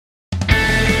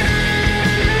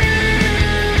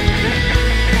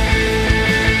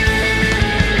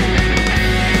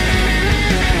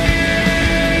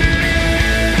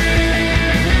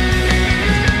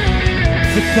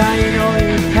界の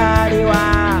怒り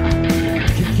は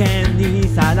危険に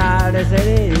さらさ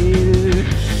れる。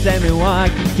生命は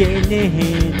危険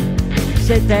にし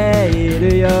てい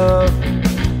るよ。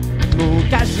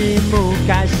昔々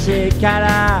か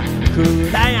ら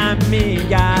暗闇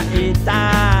がい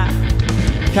た。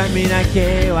髪の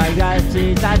毛は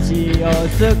私たちを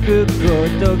救う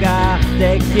ことが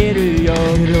できるよ。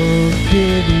君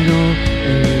の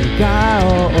笑顔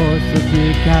を好き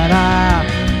から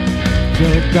冗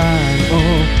談を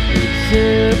いつ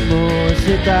もし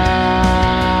た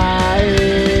い。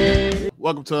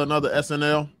 Welcome to another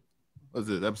SNL. What's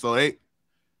this, episode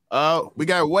 8? We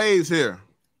got Waves here.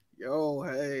 Yo,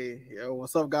 hey, yo,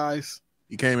 what's up, guys?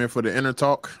 He came in for the inner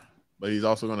talk, but he's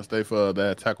also going to stay for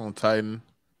the Attack on Titan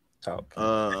talk.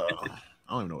 I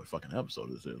don't even know what fucking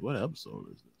episode this is. What episode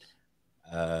is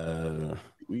this?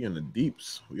 We in the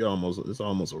deeps. It's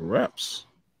almost a raps.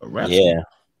 Yeah,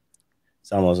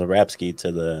 it's almost a rap ski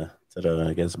to the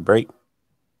I guess break.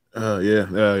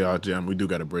 Yeah, Jam. We do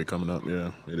got a break coming up.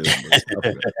 Yeah, it is.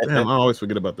 Damn, I always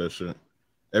forget about that shit.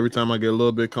 Every time I get a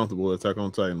little bit comfortable with Attack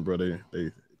on Titan, bro, they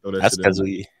throw that. That's shit because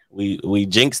we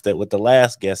jinxed it with the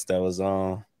last guest that was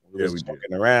on. We was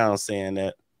joking around saying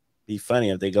that be funny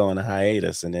if they go on a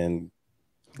hiatus, and then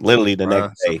literally the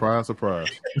next day, surprise.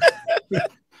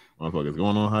 Motherfuckers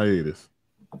going on hiatus.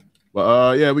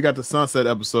 But yeah, we got the Sunset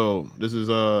episode. This is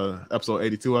episode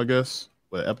 82, I guess.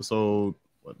 But episode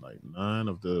 9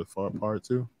 of the part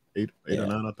 2, 8 or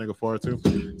 9, I think, of part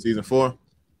 2, season 4.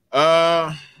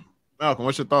 Malcolm,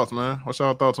 what's your thoughts, man? What's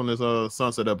your thoughts on this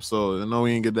Sunset episode? I know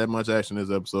we didn't get that much action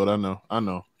this episode. I know.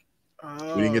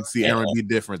 We didn't get to see Aaron be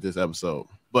different this episode,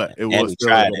 but it was still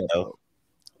tried it though.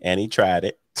 And he tried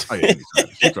it. Oh yeah,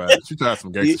 she tried it. She tried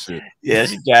some gangster shit. Yeah,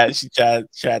 she tried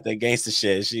that gangster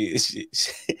shit.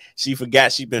 She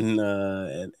forgot she been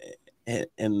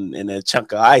in a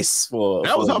chunk of ice for.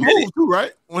 That was her move too,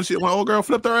 right? When old girl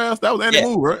flipped her ass, that was Andy's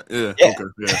move, right? Yeah. Okay.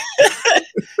 Yeah.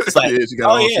 It's like, she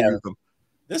got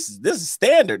This is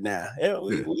standard now.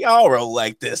 We all roll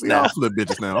like this now. We all flip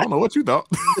bitches now. I don't know what you thought.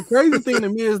 The crazy thing to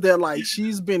me is that like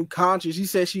she's been conscious. She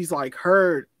said she's like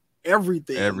heard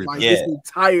everything. Like this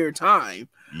entire time.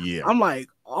 Yeah. I'm like,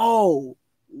 oh,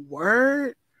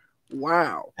 word?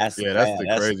 Wow. That's the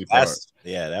crazy part.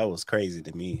 Yeah, that was crazy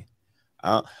to me.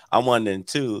 I'm wondering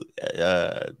too,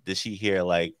 did she hear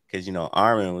because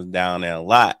Armin was down there a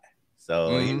lot.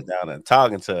 So he was down there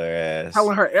talking to her ass,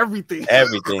 telling her everything.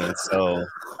 So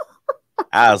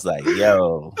I was like,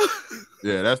 "Yo,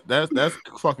 yeah, that's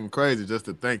fucking crazy." Just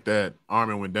to think that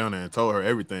Armin went down there and told her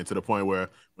everything to the point where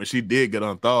when she did get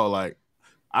unthawed,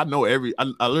 I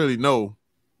literally know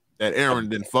that Aaron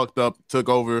then fucked up, took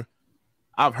over.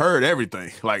 I've heard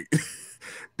everything.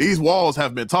 These walls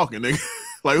have been talking, nigga.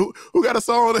 Who got a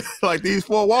song these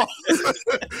 4 walls?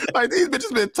 These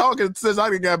bitches been talking since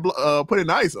I got put on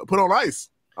ice.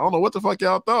 I don't know what the fuck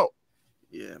y'all thought.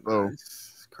 Yeah,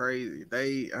 it's crazy.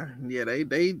 They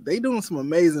doing some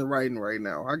amazing writing right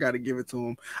now. I got to give it to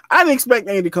them. I didn't expect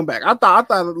Andy to come back. I thought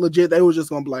legit they were just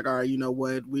gonna be like, all right, you know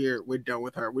what, we're done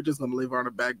with her. We're just gonna leave her on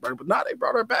the back burner. But now they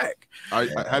brought her back.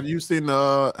 Have you seen?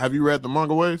 Have you read the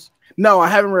manga Waves? No, I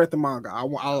haven't read the manga.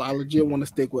 I legit want to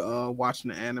stick with watching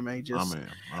the anime.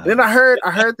 Then I heard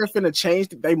they're finna change.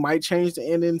 They might change the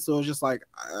ending, so it's just like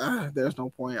there's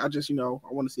no point. I just I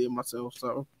want to see it myself.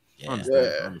 So I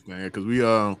understand.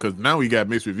 Because now we got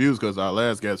mixed reviews because our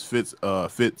last guest Fitz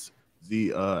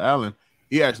Allen,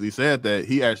 he actually said that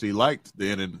he actually liked the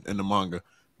ending in the manga.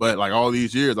 But all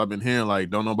these years, I've been hearing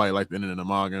don't nobody like the ending in the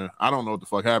manga. I don't know what the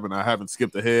fuck happened. I haven't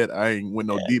skipped ahead. I ain't went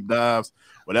no deep dives.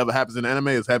 Whatever happens in the anime,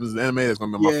 happens in the anime. It's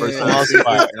gonna be my first time, and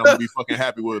I'm gonna be fucking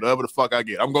happy with whatever the fuck I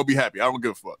get. I'm gonna be happy. I don't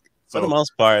give a fuck. So, for the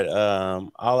most part,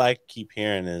 all I keep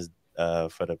hearing is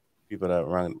for the people that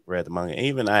read the manga,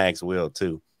 even I asked Will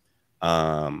too.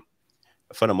 For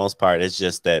the most part, it's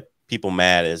just that people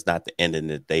mad is not the ending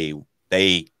that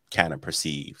they kind of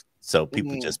perceive. So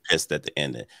people just pissed at the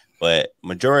ending. But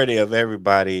majority of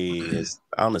everybody is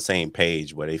on the same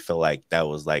page where they feel like that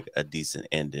was a decent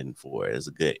ending for it. It's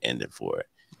a good ending for it.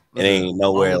 It ain't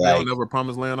nowhere never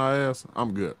promised land our ass.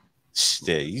 I'm good.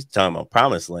 Shit, you talking about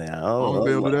promised land? I don't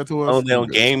know. Do that to us. On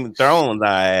Game of Thrones, our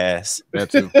ass. That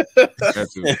too.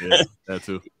 That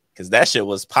too. Because that shit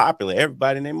was popular.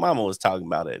 Everybody and their mama was talking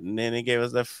about it. And then they gave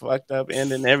us that fucked up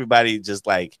ending. Everybody just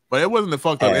But it wasn't the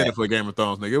fucked up ending for Game of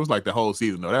Thrones, nigga. It was the whole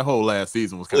season, though. That whole last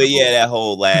season was kind of that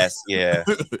whole last, They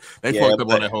fucked up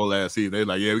on that whole last season. They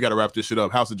we got to wrap this shit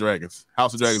up. House of Dragons.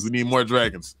 We need more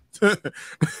dragons.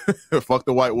 Fuck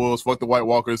the White Wolves. Fuck the White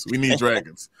Walkers. We need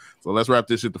dragons. So let's wrap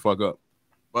this shit the fuck up.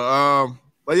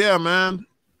 But yeah, man.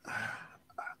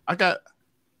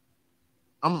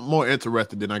 I'm more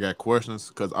interested than I got questions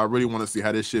because I really want to see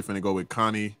how this shit finna go with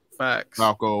Connie, Facts.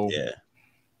 Falco,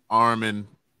 Armin,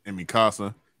 and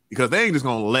Mikasa, because they ain't just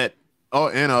gonna let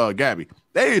Gabby.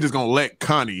 They ain't just gonna let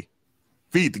Connie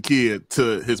feed the kid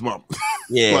to his mom.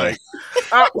 Yeah,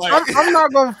 I'm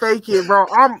not gonna fake it, bro.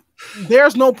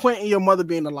 There's no point in your mother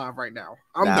being alive right now.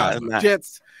 I'm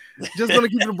just gonna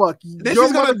keep it a buck. Then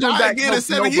she's gonna die again in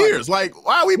 7 years. Like,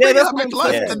 why are we bringing her back to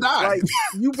life to die? Like,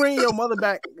 you bring your mother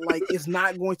back, like, it's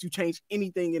not going to change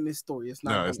anything in this story. It's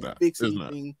not going to fix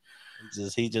anything.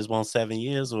 He just wants 7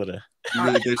 years with her. You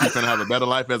really think she's gonna have a better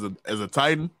life as a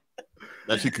Titan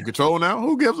that she can control now?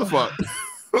 Who gives a fuck?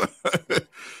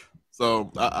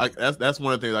 So that's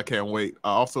one of the things I can't wait. I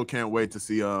also can't wait to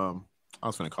see. I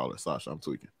was gonna call her Sasha. I'm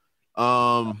tweaking.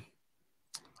 Hanji,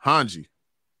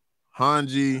 and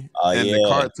the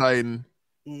Cart Titan,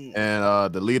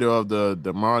 and the leader of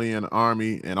the Marlian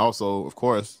army, and also, of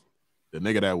course, the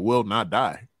nigga that will not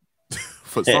die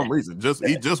for some reason.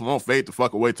 He just won't fade the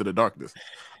fuck away to the darkness.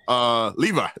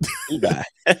 Levi.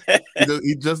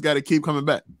 he just got to keep coming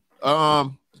back.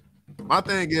 My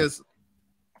thing is,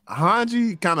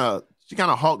 Hanji kind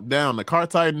of hawked down the Cart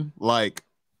Titan like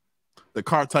the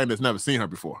Cart Titan that's never seen her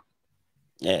before.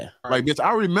 Yeah, like, bitch,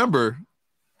 I remember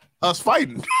us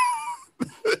fighting.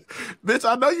 Bitch,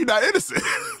 I know you're not innocent.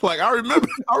 Like, I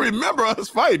remember us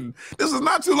fighting. This is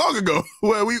not too long ago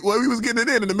where we was getting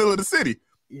it in the middle of the city.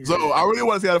 Yeah. So I really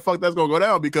want to see how the fuck that's gonna go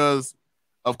down, because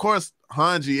of course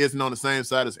Hanji isn't on the same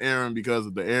side as Eren because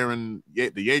of the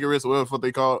Jaegerists or whatever what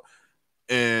they call it.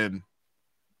 And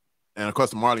of course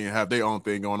the Marlian have their own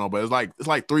thing going on, but it's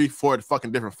like 3-4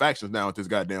 fucking different factions now at this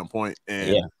goddamn point.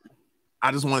 And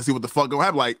I just want to see what the fuck gonna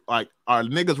happen. Like, are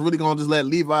niggas really gonna just let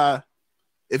Levi?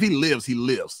 If he lives, he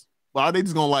lives. But are they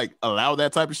just gonna like allow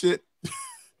that type of shit?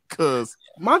 Because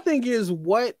my thing is,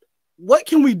 what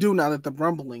can we do now that the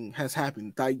rumbling has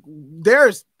happened? Like,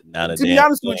 there's to be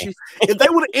honest with you, if they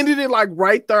would have ended it like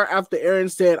right there after Eren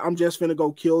said, "I'm just finna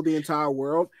go kill the entire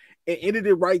world," and ended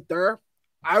it right there,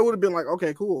 I would have been like,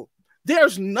 okay, cool.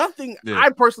 There's nothing I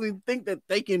personally think that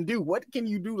they can do. What can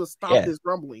you do to stop this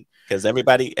rumbling? Because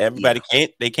everybody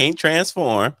can't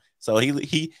transform. So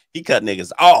he cut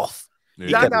niggas off.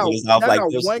 Y'all got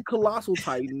one colossal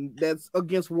Titan that's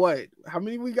against what? How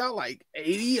many we got? Like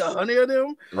 80, 100 of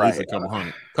them? Right. A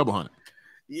couple hundred.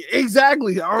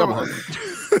 Exactly. Couple hundred.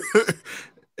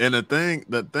 And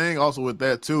the thing also with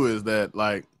that too is that,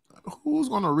 like, who's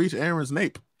gonna reach Aaron's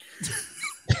nape?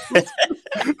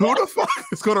 Who the fuck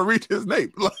is gonna reach his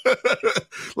nape?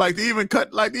 Like to even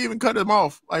cut him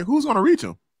off. Like, who's gonna reach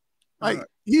him? Like,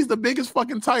 he's the biggest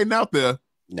fucking Titan out there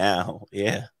now.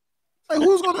 Yeah. Like,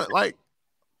 who's gonna like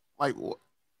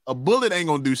a bullet ain't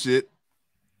gonna do shit.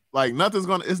 Like,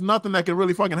 it's nothing that can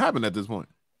really fucking happen at this point.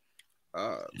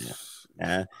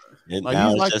 Like, he's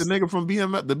like the nigga from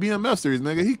the BMF series,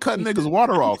 nigga. He cut niggas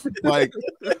water off. Like,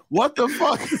 what the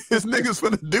fuck is niggas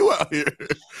gonna do out here?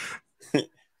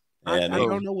 I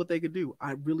don't know what they could do.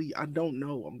 I don't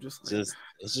know. I'm just it's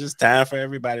just time for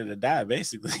everybody to die,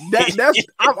 basically.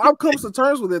 I've come to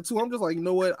terms with it too. I'm just like, you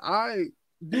know what?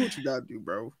 Do what you gotta do,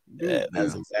 bro.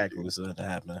 That's exactly what's going to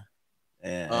happen.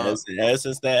 And ever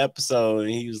since that episode,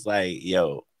 he was like,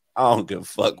 "Yo, I don't give a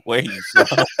fuck where you from.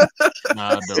 Nah,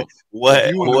 I don't. What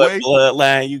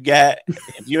bloodline you got?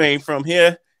 If you ain't from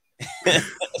here,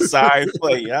 sorry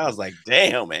for you." I was like,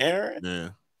 "Damn, Eren." Yeah,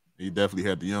 he definitely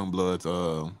had the young bloods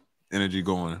energy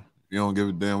going. You don't give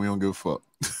a damn. We don't give a fuck.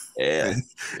 Yeah,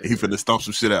 he finna stomp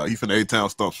some shit out. He finna A-Town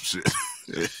stomp some shit.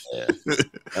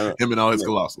 Him and all his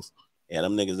colossals. Yeah,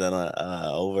 them niggas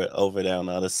over there on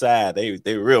the other side,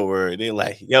 they real worried. They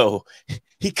like, "Yo,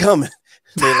 he coming."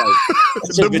 They like,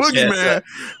 the boogeyman.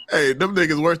 Hey, them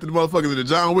niggas worse than the motherfuckers in the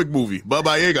John Wick movie.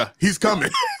 Baba Yaga, he's coming.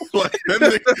 Like,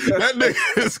 that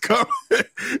nigga is coming.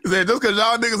 He said, just because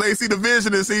y'all niggas ain't see the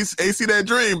vision and ain't see that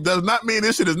dream does not mean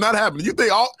this shit is not happening. You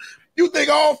think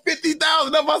all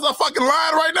 50,000 of us are fucking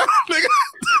lying right now, nigga?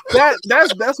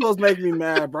 That's what's making me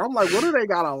mad, bro. I'm like, what do they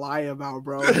gotta lie about,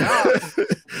 bro?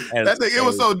 That thing, it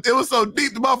was so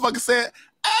deep. The motherfucker said,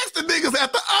 "Ask the niggas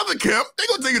at the other camp. They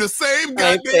gonna tell you the same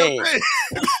goddamn thing."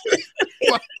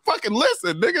 Like, fucking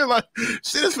listen, nigga. Like,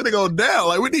 shit is finna go down.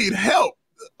 Like, we need help.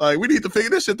 Like, we need to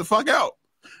figure this shit the fuck out.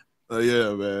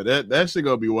 Yeah, man. That shit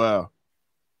gonna be wild.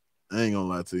 I ain't gonna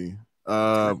lie to you.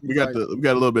 We got a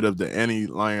little bit of the Annie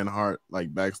Lionheart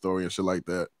like backstory and shit like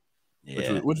that.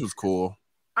 Yeah, which was cool.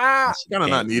 Kind of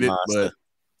not needed, but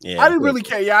Yeah, I didn't really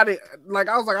care. Yeah, I didn't like.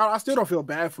 I was like, I still don't feel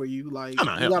bad for you. Like,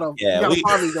 No, you gotta we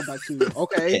probably go back to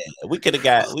okay. Yeah, we could have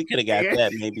got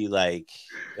that maybe like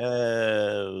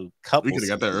couple. We could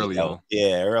have got that early on.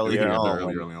 Yeah, earlier on.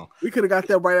 Early on. We could have got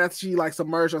that right after she like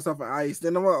submerged herself in ice.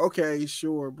 Then I'm like, okay,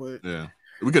 sure, but yeah,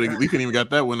 we couldn't even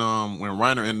got that when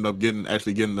Reiner ended up getting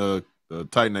the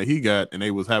Titan that he got, and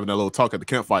they was having that little talk at the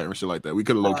campfire and shit like that. We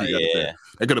could have low key got it there.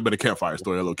 It could have been a campfire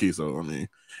story, low key. So I mean,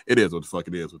 it is what the fuck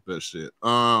it is with that shit.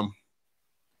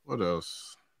 What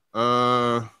else?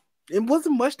 it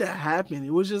wasn't much that happened.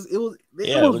 It was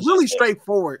really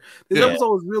straightforward. This episode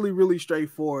was really, really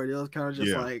straightforward. It was kind of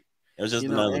just like it was just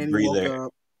another breather.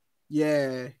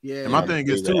 Yeah. And my thing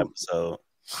is too.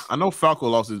 I know Falco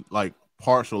lost his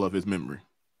partial of his memory.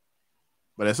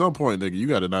 But at some point, nigga, you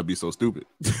gotta not be so stupid.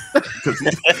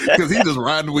 Because he's just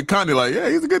riding with Connie like, yeah,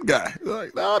 he's a good guy.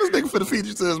 Like, no, this nigga finna feed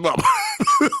you to his mama.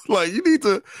 Like, you need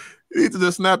to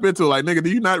just snap into it. Like, nigga, do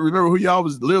you not remember who y'all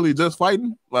was literally just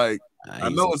fighting? Like, I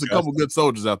know it's a couple good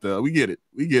soldiers out there. We get it.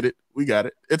 We got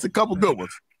it. It's a couple good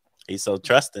ones. He's so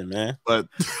trusting, man. But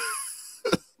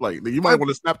like, you might want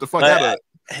to snap the fuck out of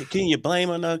it. Can you blame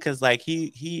him though? Because like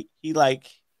he's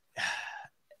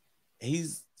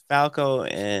Falco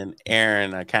and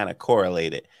Aaron are kind of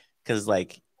correlated because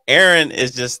like Aaron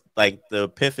is just like the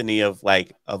epiphany of a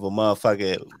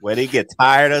motherfucker where they get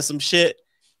tired of some shit,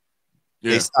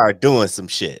 they start doing some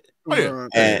shit.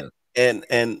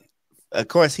 And of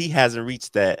course he hasn't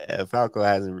reached that. Falco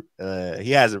hasn't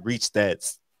reached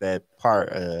that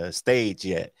part stage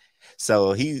yet.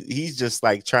 So he's just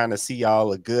like trying to see all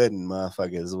the good in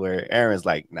motherfuckers. Where Aaron's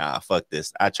like, nah, fuck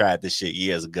this. I tried this shit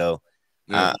years ago.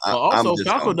 Yeah. Also,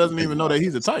 Falco doesn't even know that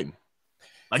he's a Titan.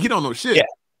 Like he don't know shit. Yeah,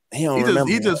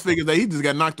 he just figures that he just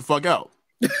got knocked the fuck out.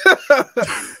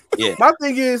 Yeah. My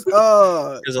thing is,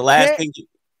 because the last thing.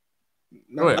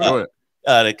 Go ahead.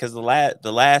 Because the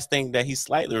last thing that he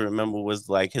slightly remembered was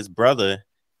like his brother,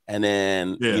 and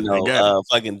then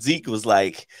fucking Zeke was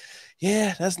like,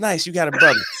 "Yeah, that's nice. You got a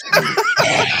brother."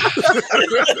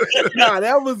 Nah,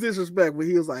 that was disrespectful.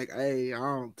 He was like, "Hey, I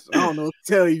don't know what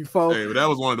to tell you, folks." Hey, but that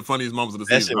was one of the funniest moments of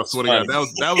the season. I swear to God, that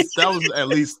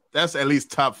was at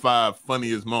least top 5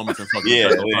 funniest moments in fucking. Yeah,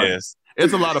 it is.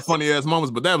 It's a lot of funny ass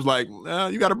moments, but that was like,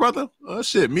 you got a brother? Oh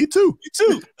shit, me too. Me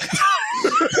too.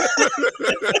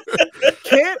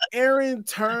 Can't Aaron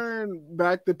turn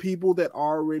back the people that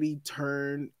already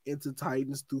turned into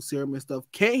Titans through serum and stuff?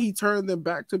 Can't he turn them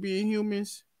back to being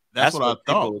humans? That's what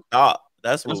I thought.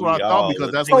 That's what I thought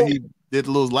because that's when he did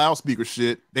the little loudspeaker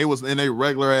shit. They was in their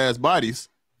regular ass bodies.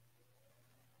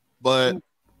 But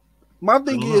my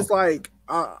thing is like,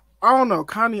 I don't know,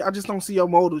 Connie. I just don't see your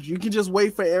motives. You can just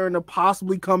wait for Aaron to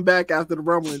possibly come back after the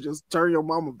Rumble and just turn your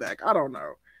mama back. I don't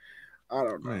know.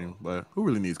 Man, but who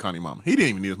really needs Connie mama? He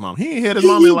didn't even need his mom. He ain't had his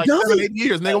mom in like 7-8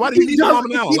 years, nigga. Why do you need your mama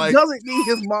now? He doesn't need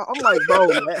his mom. I'm like, bro,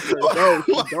 let her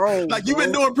go. Like you've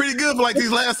been doing pretty good for like these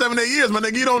last 7-8 years, my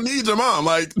nigga. You don't need your mom.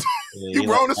 Like you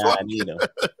grown as fuck. I need him.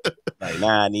 Like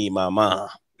now I need my mom.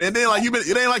 And then like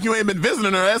it ain't like you ain't been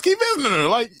visiting her ass. Keep visiting her.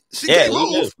 Like she can't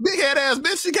move. Big head ass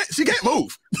bitch. She can't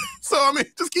move. So I mean,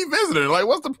 just keep visiting her. Like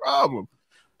what's the problem?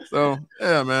 So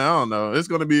yeah, man. I don't know. It's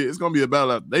gonna be a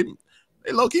battle. They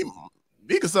low key.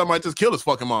 Mikasa might just kill his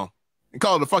fucking mom and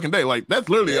call it a fucking day. Like that's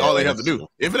literally all they have to do. True.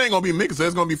 If it ain't gonna be Mikasa,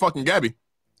 it's gonna be fucking Gabby.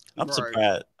 I'm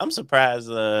surprised. I'm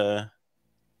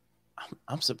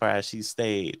surprised she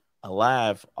stayed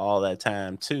alive all that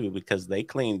time too, because they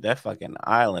cleaned that fucking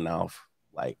island off.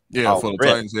 Like for the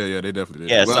Titans, they definitely did.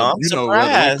 Yeah, well, so I'm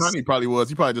surprised. Connie probably was.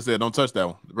 He probably just said, "Don't touch that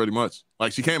one." Pretty much.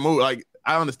 Like she can't move. Like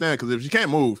I understand because if she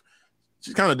can't move,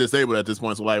 she's kind of disabled at this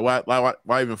point. So like, why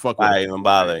even fuck with her? Why even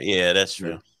bother? Yeah, that's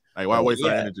true. Yeah. Like why waste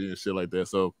our energy and shit like that?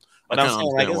 So, but I'm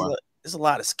saying like it's a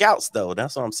lot of scouts though.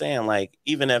 That's what I'm saying. Like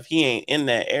even if he ain't in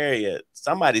that area,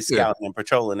 somebody's scouting and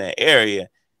patrolling that area,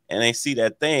 and they see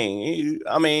that thing.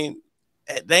 I mean,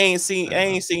 they ain't seen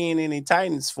any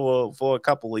Titans for a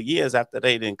couple of years after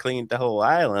they didn't clean the whole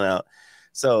island out.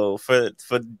 So for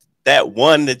that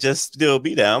one to just still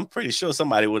be there, I'm pretty sure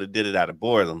somebody would have did it out of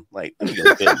boredom. Like,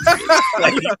 just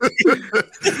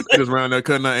around there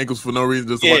cutting our ankles for no reason,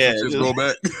 just watch the shit go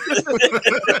back.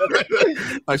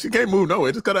 Like she can't move no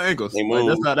way, just cut her ankles.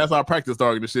 Like, that's our practice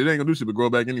target. This shit ain't gonna do shit but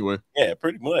grow back anyway. Yeah,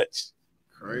 pretty much.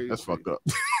 Crazy. That's fucked up.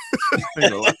 See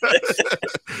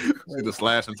the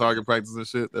slash and target practice and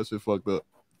shit. That shit fucked up.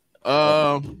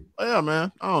 Yeah,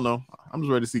 man. I don't know. I'm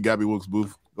just ready to see Gabby Wilkes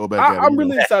Booth go back. I'm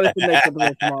really excited for the next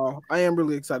episode tomorrow. I am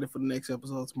really excited for the next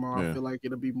episode tomorrow. I feel like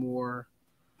it'll be more.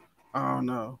 I don't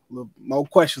know. More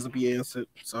questions will be answered.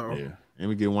 So and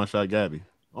we get one shot Gabby.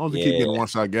 long as you keep getting one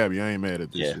shot Gabby, I ain't mad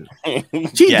at this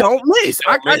shit. She don't miss.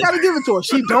 I gotta give it to her.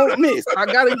 She don't miss. I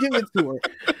gotta give it to her.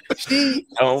 She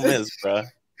don't miss, bro.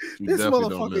 This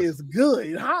motherfucker is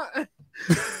good, huh?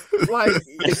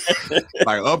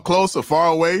 like up close or far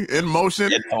away, in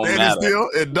motion, and still,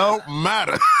 it don't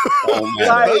matter.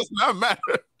 Like, it does not matter.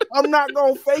 I'm not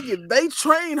gonna fake it. They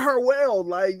train her well.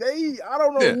 Like I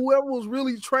don't know whoever was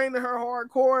really training her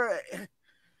hardcore.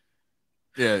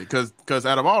 Yeah, because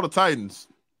out of all the Titans,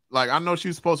 like I know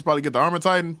she's supposed to probably get the Armor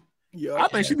Titan. Yeah, I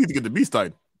think she needs to get the Beast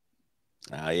Titan.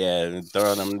 Oh yeah,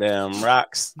 throwing them damn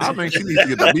rocks. I think she needs to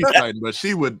get the Beast Titan, but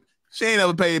she ain't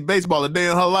ever played baseball a day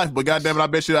in her life. But goddamn it, I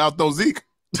bet she'll outthrow Zeke.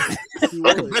 I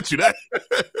can bet you that.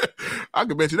 I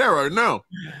can bet you that right now.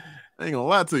 I ain't gonna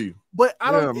lie to you. But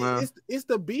I don't. It's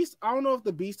the Beast. I don't know if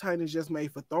the Beast Titan is just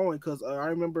made for throwing. Because I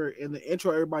remember in the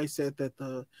intro, everybody said that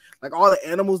all the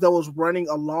animals that was running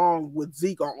along with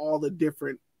Zeke are all the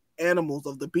different animals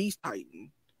of the Beast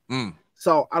Titan.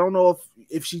 So I don't know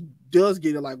if she does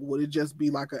get it, like would it just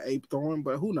be like an ape throwing?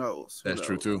 But who knows? That's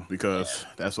true too, because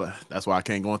that's why I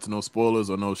can't go into no spoilers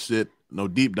or no shit, no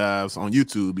deep dives on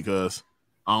YouTube because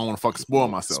I don't want to fucking spoil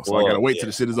myself. So I gotta wait till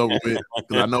the shit is over with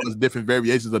because I know there's different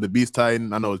variations of the Beast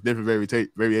Titan. I know it's different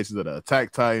variations of the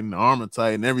Attack Titan, the Armor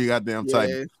Titan, every goddamn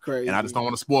Titan. It's crazy. And I just don't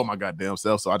want to spoil my goddamn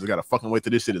self, so I just gotta fucking wait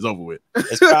till this shit is over with.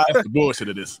 That's the bullshit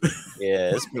of this.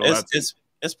 Yeah,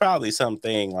 it's probably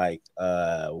something like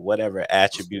whatever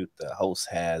attribute the host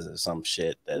has or some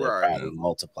shit that it probably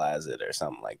multiplies it or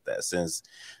something like that. Since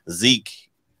Zeke,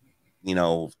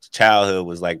 childhood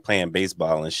was like playing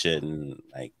baseball and shit, and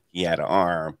like he had an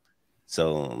arm,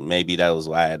 so maybe that was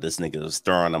why this nigga was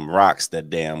throwing them rocks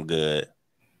that damn good.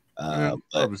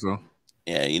 Probably so.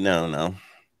 Yeah, you don't know.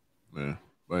 Yeah,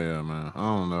 but yeah, man, I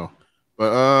don't know.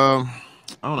 But I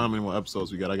don't know how many more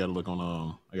episodes we got. I gotta look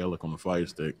on the Fire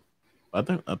Stick. I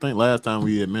think last time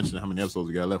we had mentioned how many episodes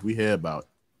we got left. We had about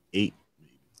 8.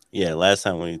 Yeah, last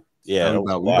time we got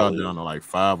down to like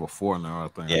 5 or 4 now. I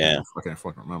think. Yeah, I can't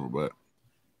fucking remember, but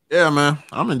yeah, man,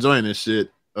 I'm enjoying this shit.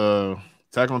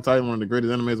 Attack on Titan, one of the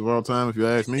greatest animes of all time, if you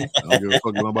ask me. I don't give a fuck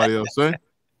what nobody else say.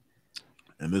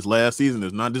 And this last season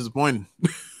is not disappointing.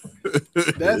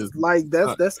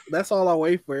 That's all I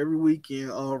wait for every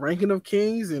weekend. Ranking of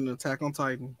Kings and Attack on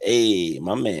Titan. Hey,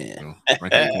 my man.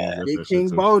 Big King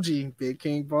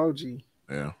Boji.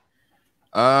 Yeah.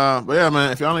 But yeah,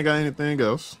 man, if y'all ain't got anything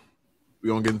else, we're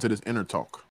gonna get into this inner talk.